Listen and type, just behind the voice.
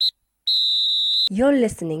You're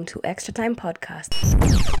listening to Extra Time Podcast.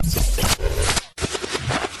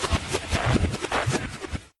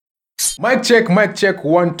 Mic check,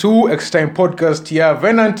 1, 2, Extra Time Podcast here.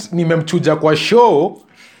 Venant nimemchuja kwa show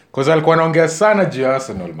because alikuwa anaongea sana juu ya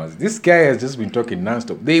Arsenal. This guy has just been talking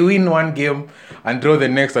non-stop. They win one game and draw the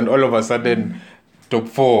next and all of a sudden top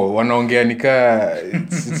 4 wanaongea nika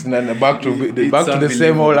it's back to the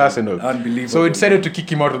same old Arsenal. So we decided to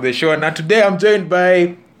kick him out of the show, and today I'm joined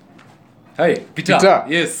by Peter.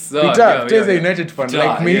 Yes. Peter is a United fan Peter,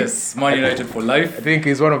 like me. Yes, Man United for life. I think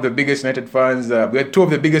he's one of the biggest United fans. We are two of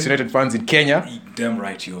the biggest United fans in Kenya. Damn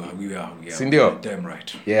right you are. We are. Sindio? Damn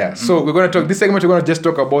right. Yeah. So we're going to talk, this segment we're going to just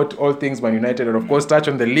talk about all things Man United and of course touch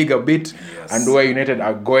on the league a bit and where United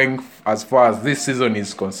are going as far as this season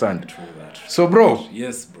is concerned. True that. So bro.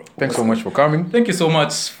 Yes, bro. Thanks so much for coming. Thank you so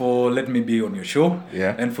much for letting me be on your show.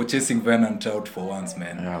 Yeah. And for chasing Venant out for once,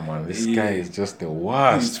 man. Yeah, man. This guy is just the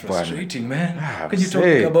worst. It's frustrating, man. Can you talk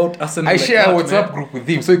about Arsenal? I like share that, a WhatsApp group with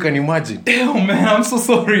him, so you can imagine. Damn, man. I'm so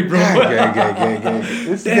sorry, bro. Yeah.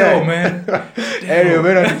 This Damn, guy. man.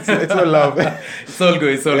 Anyway, man, it's all love. It's all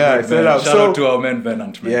good. It's all Yeah, good, it's all man. love. Shout out to our man,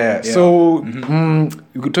 Venant, man. Yeah. So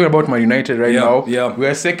we could talk about Man United right now. Yeah. We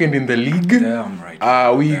are second in the league. Damn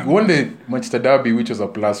right. We won the Manchester Derby, which was a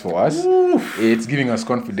plus for us. Oof. It's giving us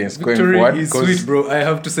confidence going Victory forward. is sweet, bro. I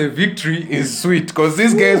have to say victory Is sweet because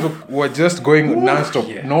these guys were just going non-stop.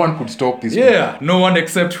 Yeah. No one could stop this. Yeah, no one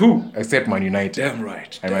except who? Except Man United. Damn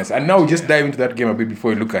right. And now we just dive into that game a bit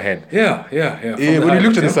before we look ahead. Yeah. When you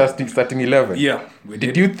looked at the starting 11, we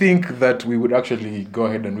did you think that we would actually go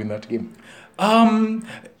ahead and win that game?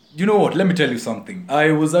 You know what? Let me tell you something.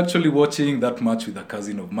 I was actually watching that match with a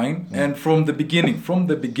cousin of mine, and from the beginning,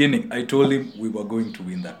 I told him we were going to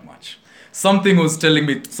win that match. Something was telling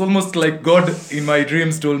me, it's almost like God in my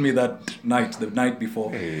dreams told me the night before.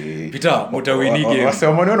 Peter, mutawini game.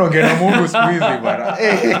 Wasemoni wanaongea Mungu siku hizi bana.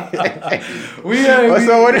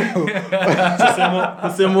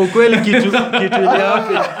 Kusema ukweli kitu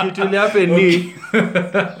ile happen ni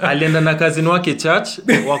alienda na cousin wake church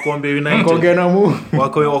wakombe United. Wakaongea na Mungu.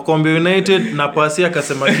 Wakombe United na pasi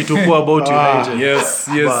akasema kitu kwa about United. Yes.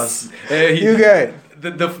 You guys.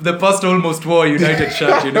 The past almost wore United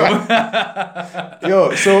shirt, you know.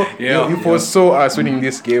 You foresaw us winning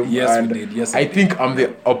this game. Yes, and we did. Yes, I think I'm the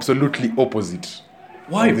absolutely opposite.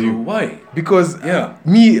 Why, bro? Why? Because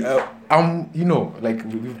me, I'm, like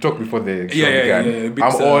we've talked before the show began.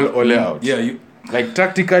 I'm all Ole out. Yeah, like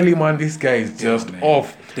tactically, man, this guy is just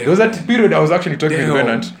off. Damn, there was that period I was actually talking to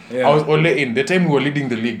Venant. Yeah. I was Ole in the time we were leading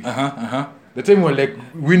the league. The time we were like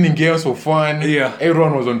winning games for fun. Yeah.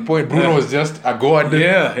 Everyone was on point. Bruno was just a god.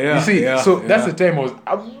 Yeah. You see, that's the time I was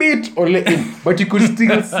a bit Ole in, but you could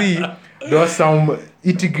still see there was some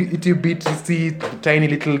itty bitty tiny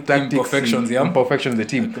little tactics imperfections in the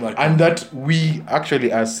team, and that we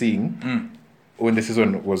actually are seeing when the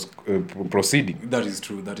season was proceeding. That is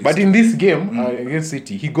true. But in this game against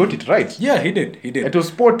City, he got it right. Yeah, he did. It was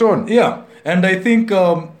spot on. Yeah, and I think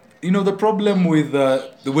the problem with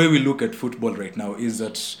the way we look at football right now is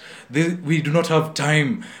that we do not have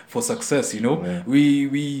time for success. Yeah.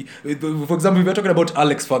 We for example, we were talking about Sir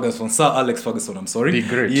Alex Ferguson. I'm sorry. The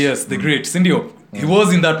great. Yes, the great. Sindio. He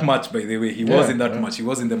was in that match, by the way. He was in that match. He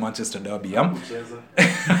was in the Manchester Derby.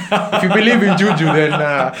 If you believe in Juju, then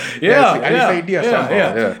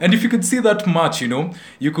yeah. And if you could see that match,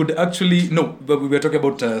 you could actually but we were talking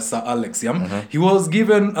about Sir Alex. He was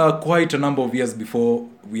given quite a number of years before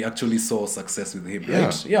we actually saw success with him,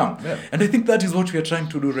 right? Yeah. And I think that is what we are trying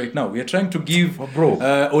to do right now. We are trying to give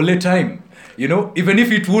Ole time. Even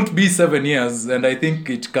if it won't be 7 years, and I think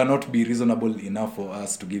it cannot be reasonable enough for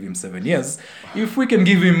us to give him 7 years, if we can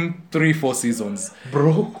give him 3-4 seasons,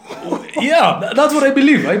 bro. Yeah, that's what I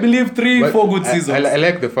believe. I believe 3-4 good seasons. I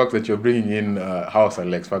like the fact that you're bringing in House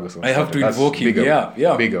Alex Ferguson. I have to invoke him.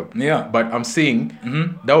 Big up. Yeah. But I'm saying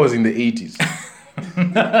that was in the 80s.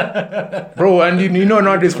 Bro, and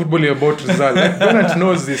nowadays football is about results. Like, Bernard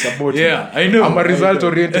knows this about me. I know. I'm a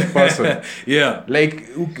result-oriented person. Yeah. Like,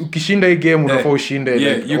 ukishinda hii game, unafaa ushinde.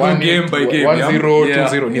 You go game by game. 1-0,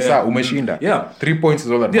 2-0. Ni saa, umeshinda. Yeah. 3 points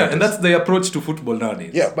is all that matters. Yeah, and that's the approach to football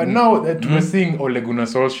nowadays. Yeah, but now that we're seeing Ole Gunnar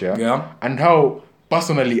Solskjaer and how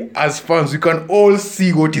personally, as fans, we can all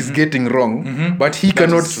see what he's getting wrong, but he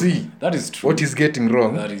cannot see that is true. what he's getting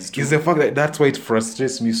wrong. That is true. Is the fact that that's why it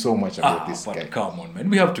frustrates me so much about this guy. Come on, man.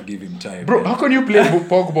 We have to give him time. Bro, how can you play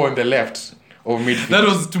Pogba on the left of midfield? That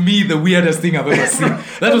was, to me, the weirdest thing I've ever seen.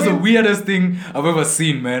 That was the weirdest thing I've ever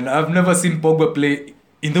seen, man. I've never seen Pogba play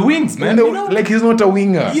in the wings, man. Like, he's not a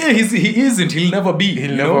winger. Yeah, he isn't. He'll never be.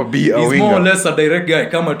 He'll never be a winger. He's more or less a direct guy.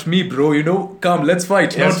 Come at me, bro. Come, let's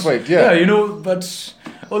fight. Let's fight, yeah. Yeah, but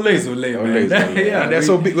Ole is Ole, man. Always, always. Yeah, And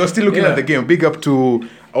so we're still looking at the game. Big up to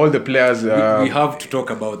all the players. we have to talk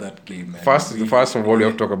about that game, man. First of all, we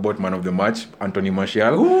have to talk about man of the match, Anthony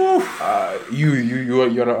Martial.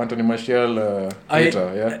 You're an Anthony Martial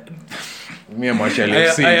hater, yeah? Me and Martial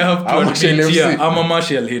FC. I have to I'm Martial admit, FC. yeah, I'm a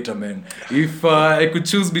Martial hater, man. If I could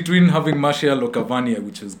choose between having Martial or Cavani, I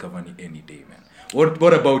would choose Cavani any day, man.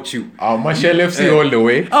 What about you? Martial FC all the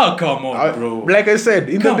way. Oh, come on, bro. Like I said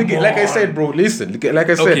in the Come beginning, like I on. said, bro. Listen, like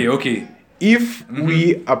I said, Okay. if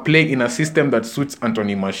we are playing in a system that suits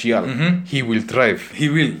Anthony Martial, he will thrive. He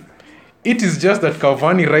will. It is just that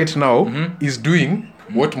Cavani right now is doing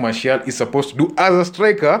what Martial is supposed to do as a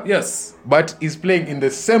striker, Yes. but is playing in the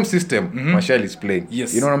same system Martial is playing.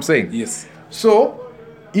 Yes. You know what I'm saying? Yes. So,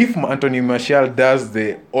 if Anthony Martial does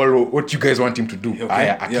all what you guys want him to do,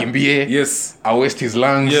 Okay. Akimbie, Yes. I waste his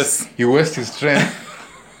lungs, Yes. he wastes his strength.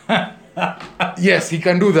 Yes, he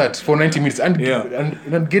can do that for 90 minutes. And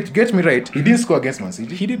get me right, he didn't score against Man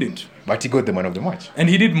City, He didn't. but he got the man of the match. And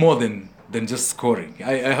he did more than just scoring.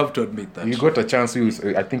 I have to admit that. He got a chance.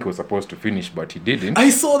 I think he was supposed to finish, but he didn't. I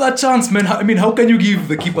saw that chance, man. I mean, how can you give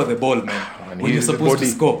the keeper the ball, man, And when you're his supposed to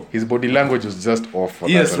score? His body language was just off. For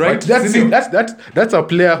Yes, that one. right? But that's Isn't it. That's a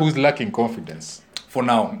player who's lacking confidence. For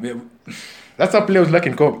now, That's a player who's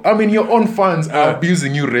lacking confidence. I mean, your own fans are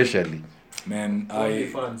abusing you racially. man,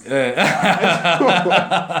 OnlyFans.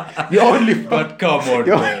 Your only But come on,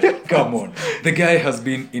 man. Come on. The guy has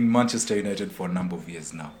been in Manchester United for a number of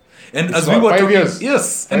years now. And It's as we about were 5 talking, years.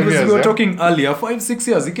 yes, 5 and as years, we were yeah? talking earlier, 5-6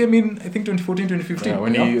 years. He came in, I think 2014, 2015. Yeah,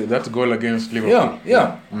 when that goal against Liverpool.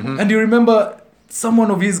 Yeah. And you remember,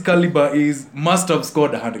 someone of his caliber must have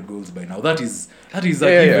scored 100 goals by now. That is a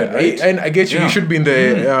given, right? And I get you. Yeah. You should be in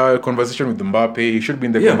the conversation with Mbappe. You should be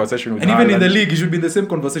in the conversation with and even in the Haaland. league, you should be in the same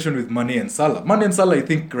conversation with Mane and Salah. Mane and Salah, I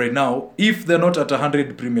think right now, if they're not at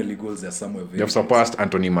 100 Premier League goals, they're somewhere very They've surpassed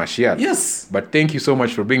Anthony Martial. Yes. But thank you so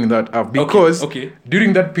much for bringing that up because okay.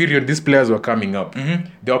 during that period, these players were coming up.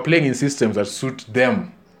 They were playing in systems that suit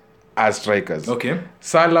them as strikers. Okay.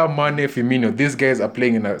 Salah, Mane, Firmino, these guys are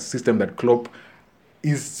playing in a system that Klopp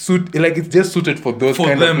it's just suited for those For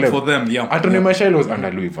kind them, of players. for them, yeah. Anthony Martial was under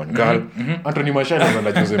Louis van Gaal. Anthony Martial was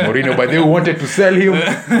under Jose Mourinho, but they wanted to sell him.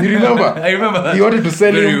 You remember? I remember that. He wanted to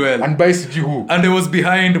sell Very him well. and buy CG who. And it was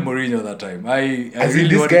behind Mourinho that time. I As really in,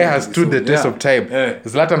 this wanted guy him has to be stood the sold. test Yeah. of time. Yeah.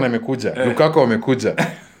 Zlatan amekuja, Lukaku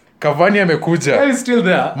amekuja, Cavani amekuja, Yeah, he's still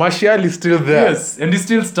there. Martial is still there. Yes, and he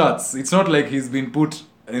still starts. It's not like he's been put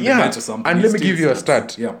in the bench or something. And He let me still give you a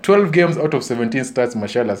starts. stat. Yeah. 12 games out of 17 starts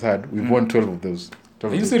Martial has had, we've won 12 of those.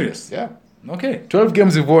 12 Are you of those serious? games. Yeah. Okay. 12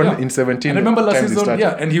 games we've won Yeah. in 17 And I remember last times he season,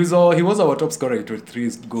 started. and he was our top scorer with 3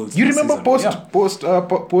 goals. You this remember season. post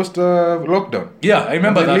lockdown? Yeah, I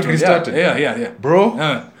remember When the that. league one. restarted. Yeah. Bro,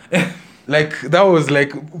 Uh, like that was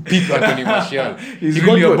like peak Anthony Martial. he's He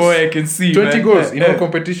really got a goals. boy I can see. 20 man. goals in Yeah. all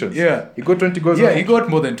competitions. Yeah. He got 20 goals. Yeah, he got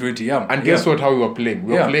more than 20. Yeah. And guess what? How we were playing?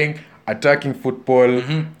 We were Yeah. playing attacking football,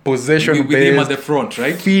 possession With him at based, the front,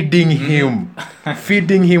 right? feeding him,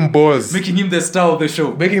 feeding him balls, Making him the star of the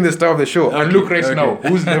show. making the star of the show. And Okay, look right okay. now,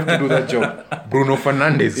 who's left to do that job? Bruno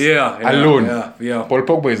Fernandes. Yeah, alone. Yeah. Paul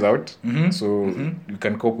Pogba is out, so you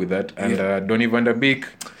can cope with that. And Donny van der Beek,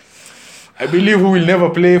 I believe who will never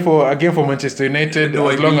play again for Manchester United No,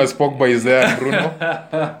 as I long believe- as Pogba is there and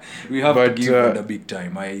Bruno. We have But, to give Van der Beek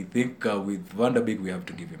time. I think with Van der Beek, we have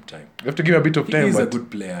to give him time. You have to give him a bit of time. He's a But, good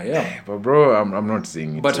player, yeah. but bro, I'm not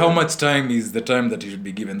seeing it. But how much time is the time that he should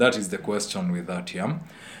be given? That is the question with that, yeah.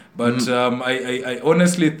 But I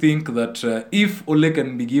honestly think that if Ole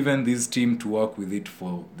can be given this team to work with it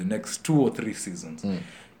for the next 2 or 3 seasons,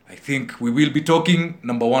 I think we will be talking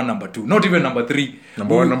number 1, number 2, not even number 3.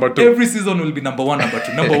 Number 1, number 2. Every season will be number 1, number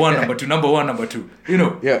 2, number 1, number 2, number 1, number 2. You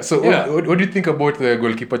know. Yeah, so Yeah. What do you think about the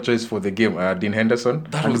goalkeeper choice for the game, Dean Henderson?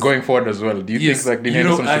 That And was- going forward as well, do you Yes, think like Dean you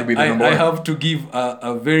know, Henderson should be the number I one? have to give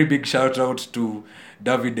a very big shout out to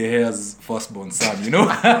David De Gea's firstborn son, you know.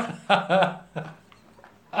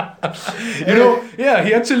 Yeah,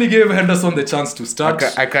 he actually gave Henderson the chance to start.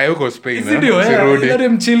 Akayoko Spain. Video, huh? yeah, Cerrone. let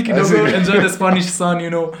him chill, kidogo, Cerrone. enjoy the Spanish sun, you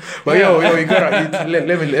know. But you gotta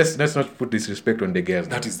let's not put disrespect on the guys.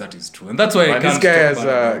 That is true, and that's why I And can't. this guy has talk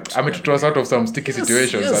bad about I mean to throw us out of some sticky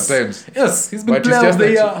situations yes. at times. Yes, he's been But it's player of just the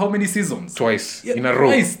that- year how many seasons? Twice Yeah, in a row.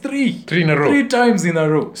 Twice, 3. 3 in a row. 3 times in a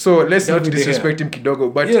row. So let's not David De Gea. disrespect him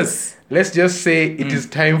kidogo, but Yes. let's just say it is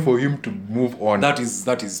time for him to move on. That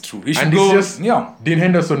is true. He should and go. it's just yeah. Dean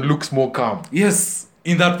Henderson looks more calm. Yes.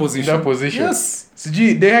 in that position. Yes.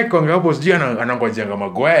 Sijui De Gea kwanga hapo sijui anangojanga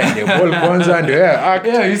Maguire the ball kwanza ndio act.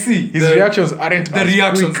 Yeah, you see. His reactions aren't the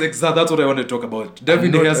reactions exactly. That's what I want to talk about.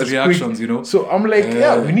 David De Gea's reactions, you know. So I'm like,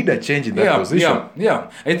 we need a change in that position.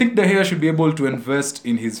 Yeah. I think De Gea should be able to invest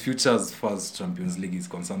in his future as far as Champions League is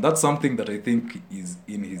concerned. That's something that I think is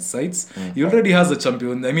in his sights. He already has a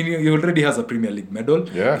champion. I mean, he already has a Premier League medal.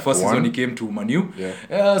 Yeah, the first season he came to Man U.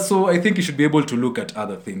 Yeah. So I think he should be able to look at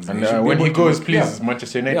other things. And when he goes, please,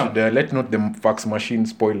 Manchester United, let not the fax machine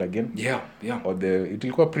spoil again. Yeah. Or it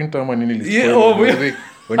will go printer ama nini li Yeah, spoil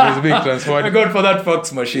when he was being transferred. I got for that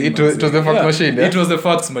fax machine. It was the fax machine. Yeah? It was the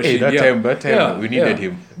fax machine. Hey, that time we needed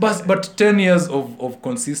him. But 10 years of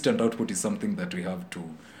consistent output is something that we have to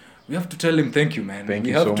tell him thank you, man. Thank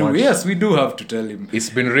we you have so to, much. Yes, we do have to tell him. It's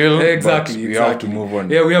been real, exactly, but we have to move on.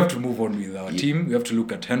 Yeah, we have to move on with our team. We have to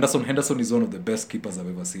look at Henderson. Henderson is one of the best keepers I've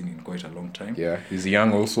ever seen in quite a long time. Yeah, he's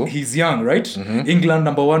young also. He's young, right? England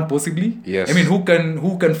number 1 possibly. Yes. I mean, who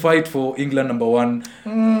can fight for England number 1?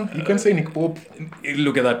 You can say Nick Pope.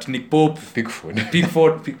 Look at that, Nick Pope. Pickford.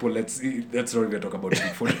 Let's not even talk about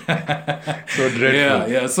Pickford. So dreadful.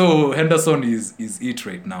 Yeah. So Henderson is it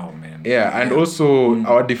right now, man. Yeah, and also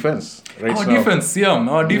our defense. Our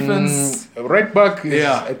defense. Right back.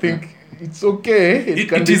 I think it's okay. It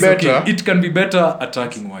can be better. Okay. It can be better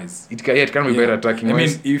attacking wise. It can be better attacking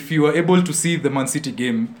wise. I mean, if you were able to see the Man City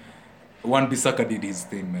game, Wan-Bissaka did his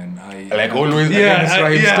thing, man. Always against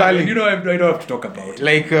Raheem Sterling. You know, I don't have to talk about it.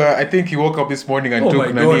 I think he woke up this morning and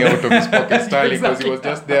took Nani out of his pocket, Sterling, because he was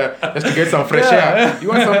just there just to get some fresh air. You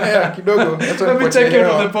want some air, kidogo? Let me take it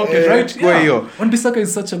out of the pocket, right? Yeah. Wan-Bissaka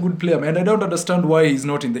is such a good player, man. I don't understand why he's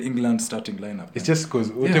not in the England starting lineup. It's just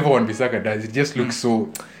because whatever Wan-Bissaka does, it just looks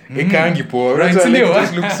so... Ekangi po. Right, it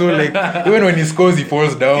just looks so like... Even when he scores, he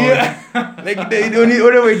falls down.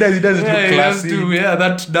 Whatever he does, it look classy.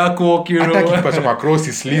 That dark walk, you know. Attack pass across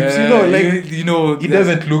his sleeves. He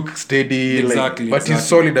doesn't look steady. Exactly. But he's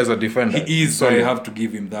solid as a defender. He is, so I have to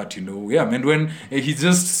give him that, you know. Yeah, and when he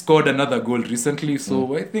just scored another goal recently,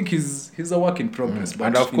 so I think he's a work in progress. But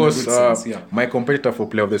and of course, my competitor for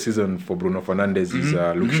player of the season for Bruno Fernandes is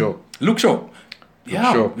Luke Shaw. Luke Shaw.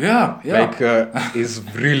 Yeah. He's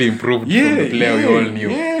really improved from the player we all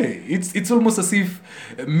knew. Yeah, it's almost as if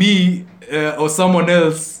me or someone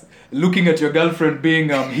else looking at your girlfriend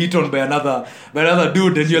being hit on by another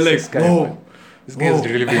dude, and you're like, whoa. This guy is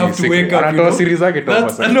really I have to wake up. No. I'm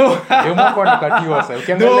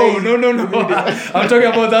talking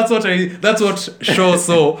about that's what Shaw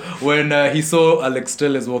saw when he saw Alex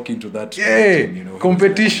Telles walk into that.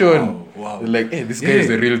 Competition. Wow. Like, hey, this guy is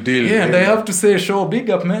the real deal. Yeah, and I have to say, Shaw, big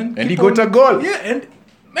up, man. And he got a goal. Yeah, and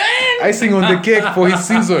man, icing on the cake for his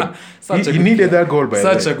season. He needed that goal, by the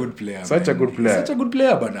way. Such a good player. Such a good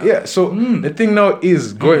player, Bana. Yeah. So the thing now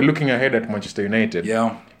is looking ahead at Manchester United.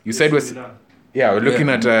 Yeah. You said we're looking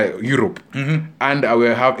at Europe, and I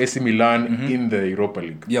will have AC Milan in the Europa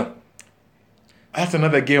League. Yeah. That's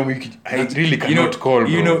another game I really cannot call,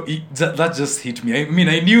 bro. That just hit me. I mean,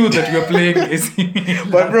 I knew that we were playing AC.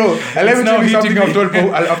 But bro, let me tell you something I've told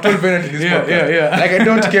Bennett in this podcast. Yeah. Like, I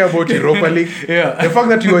don't care about Europa League. Yeah. The fact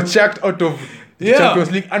that you were chucked out of the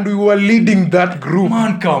Champions League and we were leading that group.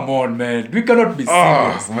 Man, come on, man. We cannot be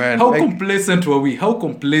serious. Man. How complacent were we?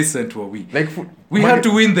 Like, we had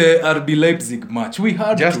to win the RB Leipzig match. We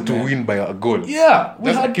had just to win by a goal. Yeah,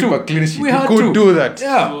 we just had to keep a clean sheet. We could do that.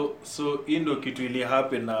 Yeah. So indo kitu ili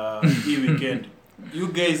happen hii weekend. You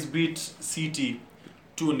guys beat City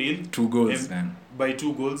 2-0. 2 goals, man. By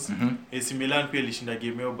 2 goals. AC Milan pia ilishinda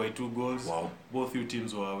game yao by 2 goals. Wow. Both your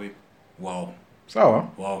teams were away. Wow.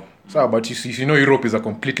 Wow, but you know Europe is a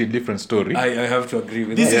completely different story. I have to agree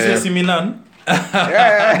with this that. This is AC Milan.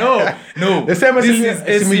 No. The same as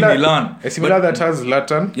AC Milan. AC Milan that has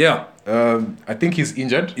Zlatan. Yeah. I think he's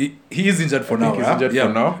injured. He is injured for now.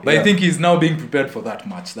 But I think he's now being prepared for that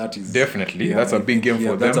match. That is definitely that's a big game for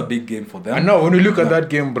them. That's a big game for them. And now when you look at that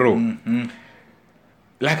game, bro,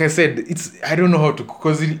 like I said, I don't know how to,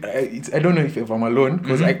 because I don't know if I'm alone,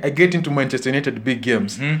 because I get into Manchester United big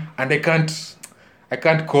games and I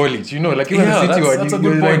can't call it, you know, like even the City. That's a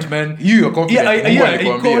good point, man. You're confident. I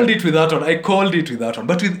called it with that one.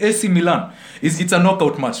 But with AC Milan, it's a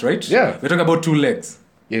knockout match, right? Yeah. We're talking about 2 legs.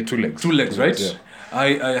 Yeah, 2 legs. 2 legs, right? Yeah.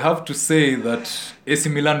 I have to say that AC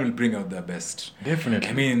Milan will bring out their best. Definitely.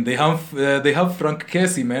 I mean, they have Frank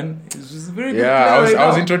Kessie, man. He's a very good player. I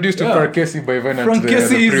was introduced to Frank Kessie by Venant. Frank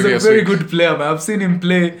Kessie is a very good player, man. I've seen him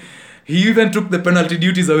play. He even took the penalty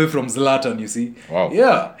duties away from Zlatan, you see. Wow.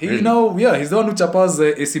 Yeah. Really? He's the one who chapas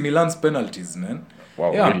AC Milan's penalties, man.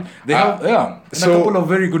 Wow. Yeah. Really? They have a couple of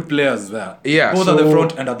very good players there. Yeah. Both at the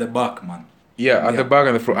front and at the back, man. Yeah, at the back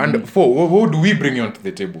and the front. And what do we bring onto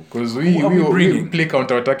the table? Because we play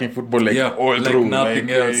counter-attacking football all like through. Nothing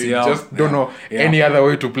else. Just don't know any other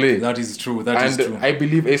way to play. That is true. I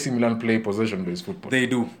believe AC Milan play possession-based football. They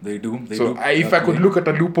do. So if I could look at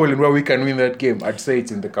a loophole in where we can win that game, I'd say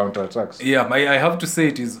it's in the counter-attacks. Yeah, I have to say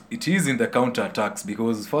it is in the counter-attacks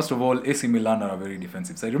because first of all, AC Milan are a very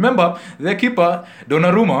defensive side. Remember, their keeper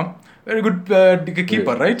Donnarumma. Very good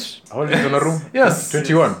keeper, right? How old is Donnarumma? Yes.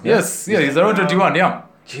 21? Yes, he's around 21, yeah.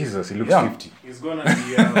 Jesus, he looks 50. He's gonna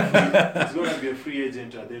be a free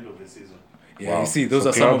agent at the end of the season. Yeah, you see, those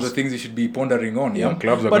are some of the things you should be pondering on. Yeah,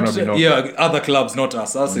 clubs are going to be knocked. Other clubs, not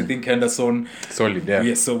us. I think Henderson. Solid, yeah.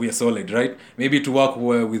 Yes, so we are solid, right? Maybe to work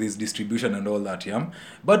well with his distribution and all that, yeah.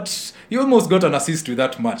 But he almost got an assist with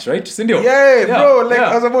that match, right, Cindy? Yeah, bro.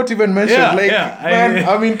 I was about to even mention,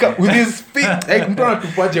 with his feet, I'm trying to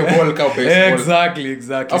punch a World Cup baseball. Exactly.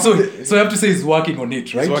 So you have to say he's working on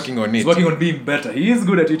it, right? He's working on being better. He is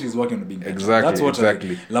good at it. He's working on being better. Exactly. That's what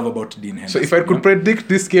I love about Dean Henderson. So if I could predict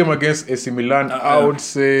this game against AC Milan, I would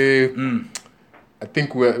say I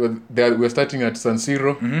think we're starting at San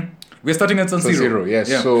Siro. Mm-hmm. We're starting at San Siro. Yes.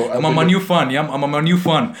 Yeah. So I'm a Man U fan. Yeah, I'm a Man U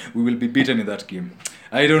fan. We will be beaten in that game.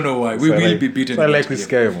 I don't know why. We will be beaten. So I like this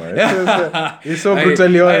guy, man. He's so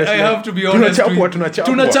brutally honest. I have to be honest.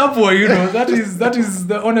 Tunachapwa, you know. That is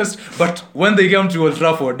the honest. But when they come to Old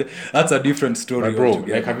Trafford, that's a different story. Bro,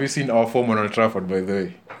 have you seen our form on Old Trafford, by the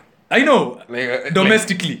way? I know.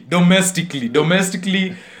 Domestically,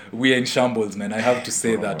 we are in shambles, man. I have to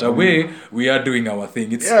say that. Away, we are doing our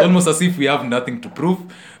thing. It's almost as if we have nothing to prove.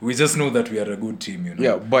 We just know that we are a good team, you know.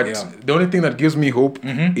 Yeah, but the only thing that gives me hope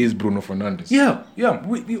is Bruno Fernandes. Yeah.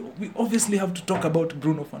 We obviously have to talk about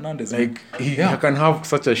Bruno Fernandes. He can have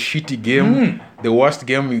such a shitty game. The worst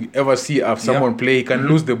game you ever see of someone play. He can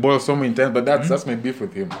lose the ball so many times, but that's my beef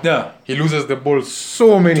with him. Yeah. He loses the ball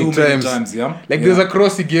so many times. There's a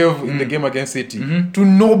cross he gave in the game against City to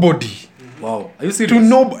nobody. Wow, are you serious? To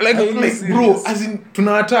no, bro, as in to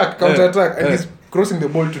attack, counter attack, and he's crossing the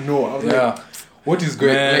ball to no. I was like, what is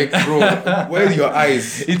going? Bro, where's your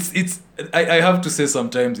eyes? It's. I have to say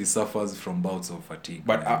sometimes he suffers from bouts of fatigue.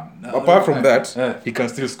 But apart from that, he can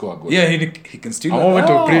still score a goal. Yeah, he can still. A moment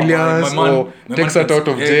of brilliance, or takes us out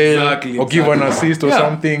of jail, or give an assist or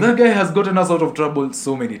something. That guy has gotten us out of trouble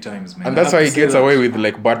so many times, man. And that's why he gets away with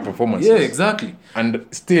bad performances. Yeah, exactly. And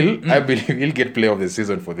still, I believe he'll get player of the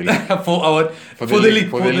season for the league.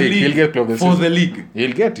 for the league. He'll get player of the season. For the league.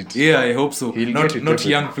 He'll get it. Yeah, I hope so. Not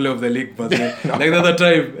young player of the league, but like the other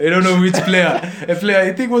time, I don't know which player. A player,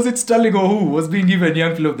 I think was it Sterling or who was being given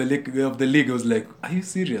young player of the league. I was like, are you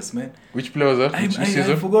serious, man? Which player was that? Which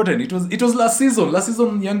season? I've forgotten. It was last season. Last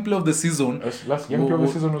season, young player of the season. Last young player of the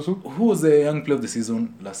season was who? Who was the young player of the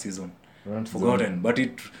season last season? I've forgotten. But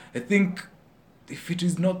I think if it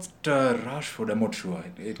is not Rashford, I'm not sure.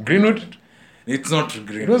 Greenwood? It's not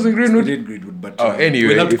Greenwood. It wasn't Greenwood? It Greenwood, but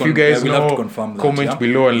anyway, if you guys know, have to confirm that, comment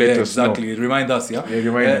below and let us know. Exactly. Remind us, yeah? Yeah,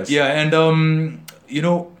 remind us. Yeah, and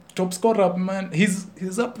top scorer, man. He's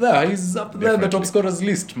up there. He's up there in the top scorers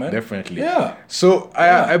list, man. Definitely. Yeah. So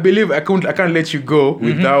I believe I can't let you go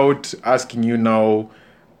without asking you now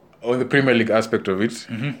on the Premier League aspect of it.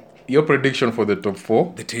 Your prediction for the top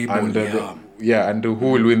 4. The table, and, and who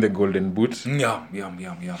will win the Golden Boot. Yeah.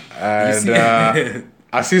 And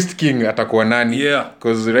assist king atakuwa nani? Yeah.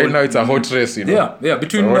 Because right now it's a hot race, you know. Yeah.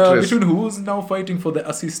 Between who's now fighting for the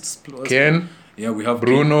assists? Ken. Yeah, we have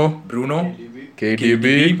Bruno.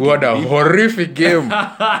 KDB, who had a horrific game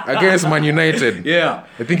against Man United. Yeah.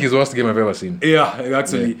 I think his worst game I've ever seen. Yeah,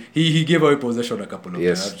 actually. He gave away possession a couple of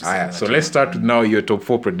times. So let's start with now your top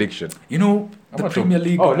 4 prediction. You know, the Premier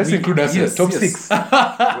League. Oh, let's include us here. Top 6.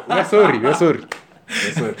 We're sorry.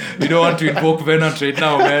 We don't want to invoke Venant right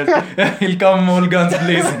now, man. He'll come all guns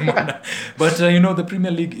blazing, man. But the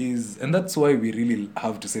Premier League is, and that's why we really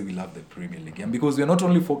have to say we love the Premier League, and because we're not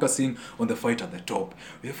only focusing on the fight at the top,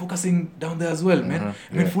 we're focusing down there as well, man.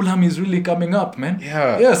 I mean, Fulham is really coming up, man.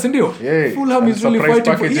 Yeah, Cindy. Yeah. Fulham is really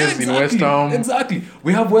fighting for in West Ham. Exactly.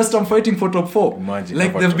 We have West Ham fighting for top 4. Imagine,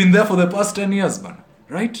 like they've been there for the past 10 years, man.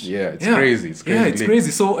 Right? Yeah, it's crazy. It's crazy. Yeah, it's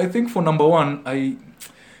crazy. So I think for number 1,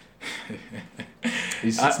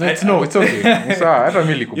 it's okay.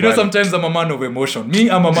 You know, sometimes I'm a man of emotion.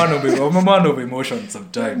 I'm a man of emotion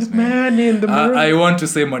sometimes. Man in the mirror. I want to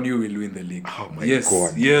say Man U will win the league. Oh my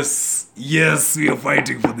God. Yes, we are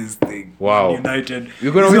fighting for this thing. Wow. United.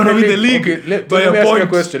 You're gonna win the league. Okay, let me ask you a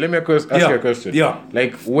question. Let me ask you a question. Yeah.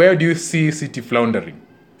 Like, where do you see City floundering?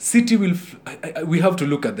 City will. We have to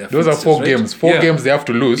look at their. Those are 4 games. 4 games they have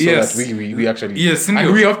to lose so that we actually. Yes,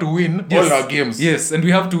 and we have to win all our games. Yes, and we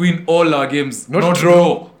have to win all our games. Not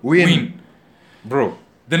draw. Win. Bro,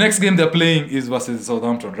 The next game they're playing is versus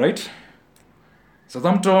Southampton, right?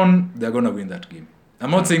 Southampton, they're gonna win that game. I'm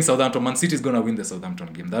not saying Southampton. Man City is gonna win the Southampton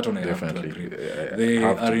game. That one I Definitely. have to agree. They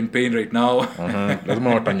are in pain right now.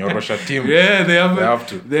 Lazima watanyorosha team. Yeah, they have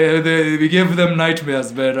to. We gave them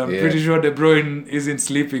nightmares, but I'm Yeah. pretty sure De Bruyne isn't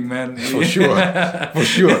sleeping, man. For sure.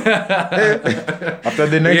 After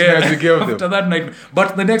the nightmares we gave After them. that nightmare.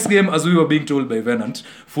 But the next game, as we were being told by Venant,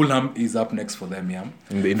 Fulham is up next for them, yeah.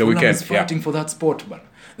 In the Fulham weekend, is fighting for that spot, man.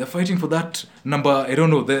 They're fighting for that number. I don't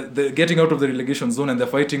know. They're getting out of the relegation zone, and they're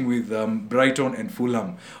fighting with Brighton and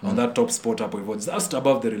Fulham on that top spot up. It's just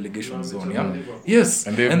above the relegation zone. Yeah. Yes.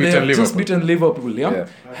 And they've they beaten have just Liverpool. beaten Liverpool. Yeah. Yeah.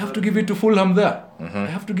 I have to give it to Fulham there. I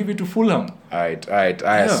have to give it to Fulham. Alright.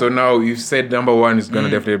 Yeah. So now you said number one is gonna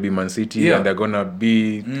definitely be Man City, Yeah. and they're gonna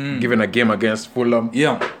be given a game against Fulham.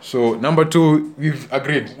 Yeah. So number two, we've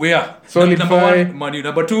agreed. We are. Solid Number five. one, Man U.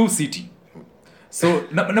 Number two, City. So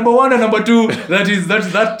number one and number two,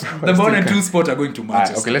 that number one and two spot are going to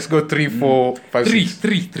Manchester. Okay, let's go 3, 4, 5, 6.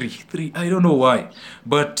 Three. I don't know why,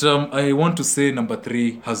 but I want to say number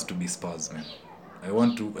 3 has to be Spurs, man. I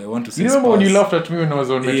want to say You remember when you Spurs. laughed at me when I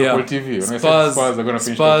was on Metropole TV? When I said Spurs are gonna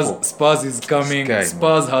finish top 4. Spurs is coming. This guy,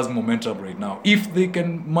 Spurs has momentum right now. If they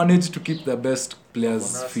can manage to keep their best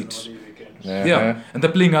players fit. Yeah, and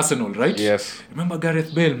they're playing Arsenal, right? Yes. Remember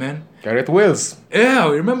Gareth Bale, man? Gareth Wales. Yeah,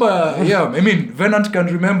 remember. Yeah, I mean, Venant can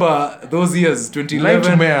remember those years, 2011.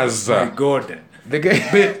 Nightmares. My God, The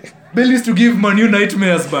guy. Bale used to give Man U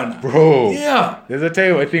nightmares, man. Bro. Yeah. There's a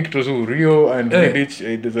time I think it was Rio and Hey.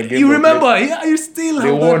 Vidic. There's a game. You they remember? played. Yeah, you still They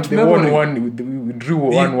have won. that They memory. won one. We drew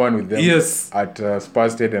 1-1 with them. Yes. At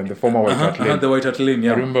Spurs Stadium, the former White Hart Lane. The White Hart Lane,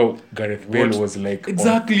 yeah. I remember Gareth Bale What? was like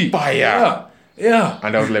Exactly. on fire. Yeah.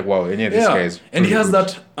 And I was like, wow, this guy is. And he truly has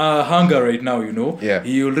good. that hunger right now, you know. Yeah.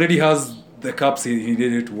 He already has the cups he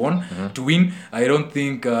needed to win. I don't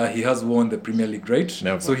think he has won the Premier League, right?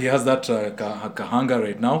 Never. So he has that hunger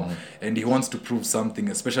right now, and he wants to prove something,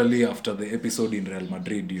 especially after the episode in Real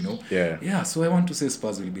Madrid, you know. Yeah. Yeah, so I want to say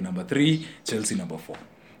Spurs will be number 3, Chelsea number 4.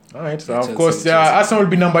 All right, so Chelsea, of course, Chelsea. Arsenal will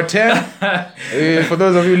be number 10. For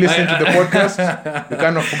those of you listening to the podcast, you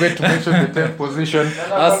cannot forget to mention the 10th position.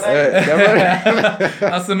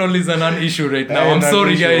 Arsenal is a non-issue right now. I'm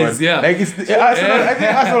sorry, guys. Yeah. Like it's Arsenal, I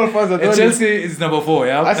think Arsenal fans are the only- Chelsea is number 4,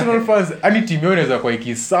 yeah. Arsenal fans, any team yao inaweza kuwa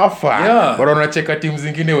ikisafa, Yeah. but wanacheka team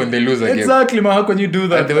zingine when they lose a game. Exactly, man. How can you do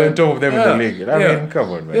that? And they were on top of them in the Yeah. league. I mean,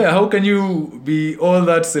 come on, man. Yeah, how can you be all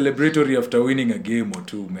that celebratory after winning a game or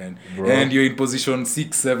two, man? Bro. And you're in position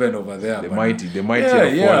 6, 7 over there. The man. mighty Yeah,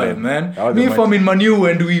 have yeah, fallen. man. How the Me, if mighty- I'm in Manu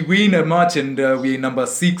and we win a match and we're number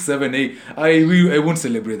 6, 7, 8, I won't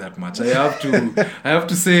celebrate that much. I have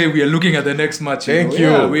to say we are looking at the next match. Thank know? you.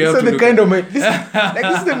 Yeah, we This have is to the look kind at- of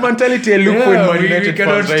this is the mentality I look for in Man we United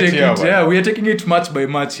cannot fans right take here. it. man. Yeah, we are taking it match by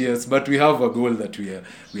match, yes, but we have a goal that we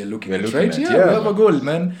are looking at, looking right? at, Yeah, yeah, we have man. a goal,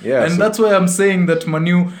 man. Yeah, and so- that's why I'm saying that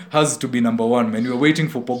Manu has to be number 1, man. We are waiting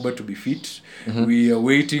for Pogba to be fit. We are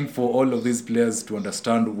waiting for all of these players to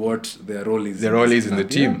understand what their role is. Their role this is in the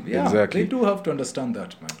club. team. Yeah, Exactly. They do have to understand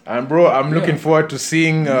that, man. And bro, I'm looking forward to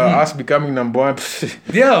seeing us becoming number 1.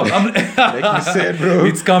 Yeah, Like you said, bro.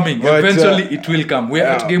 it's coming. But, Eventually, it will come. We're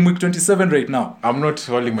at yeah. game week 27 right now. I'm not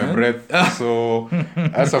holding my breath, so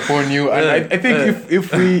that's upon you. And I think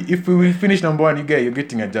if we finish number 1, you're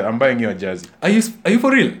getting a jersey. I'm buying you a jersey. Are you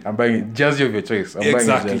for real? I'm buying a jersey of your choice. I'm buying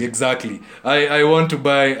a jersey. Exactly. I want to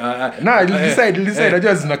buy. Nah, you'll decide. I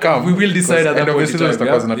just come. We will decide at that end of the point in season time.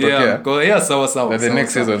 zitakuwa zinatokea. Yeah, sawa. That the sawa,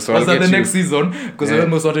 next sawa. season, so I'll As at get the you. next season, because I Yeah.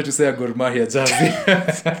 almost wanted to say a Gor Mahia jersey.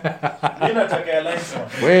 Mimi nataka ya linesman.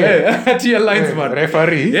 Wait, Tia linesman.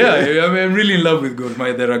 referee. Yeah, I'm really in love with Gor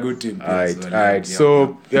Mahia. They're a good team. Alright, So, alright. yeah.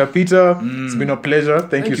 So, Peter, it's been a pleasure.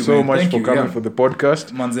 Thank you you, so man. much Thank for you, coming yeah. for the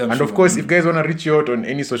podcast. Manze, I'm And sure. of course, if guys want to reach you out on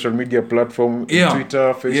any social media platform,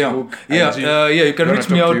 Twitter, Facebook, IG, you can wanna reach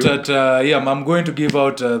me talk out to you? at I'm going to give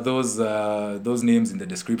out those names in the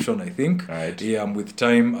description, I think. Right. Yeah, with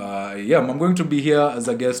time. I'm going to be here as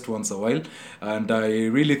a guest once a while, and I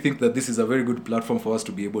really think that this is a very good platform for us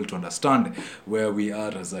to be able to understand where we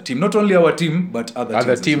are as a team. Not only our team, but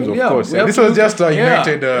other teams, as well. of course. we Yeah, have this to was look- just a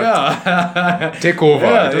United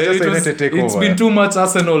takeover. It was just a United takeover. It's been too much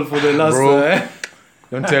Arsenal for the last. Bro.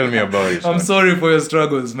 Don't tell me about it. I'm sorry for your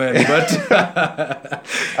struggles, man. But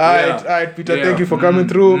Alright, Peter, Yeah. thank you for coming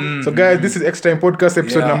through. So, guys, this is X Time Podcast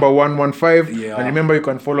episode Yeah. number 115. Yeah. And remember, you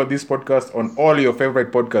can follow this podcast on all your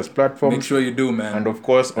favorite podcast platforms. make sure you do, man. And of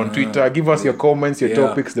course, on Twitter, give us your comments, your Yeah.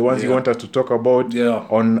 topics, the ones you Yeah. want us to talk about Yeah.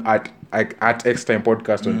 on at X Time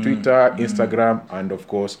Podcast on Twitter, Instagram, and of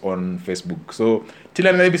course on Facebook. So, till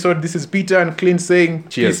another episode, this is Peter and Clint saying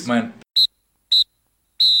cheers. Peace, man.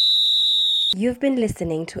 You've been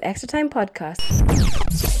listening to Extra Time Podcast.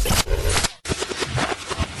 Podcast.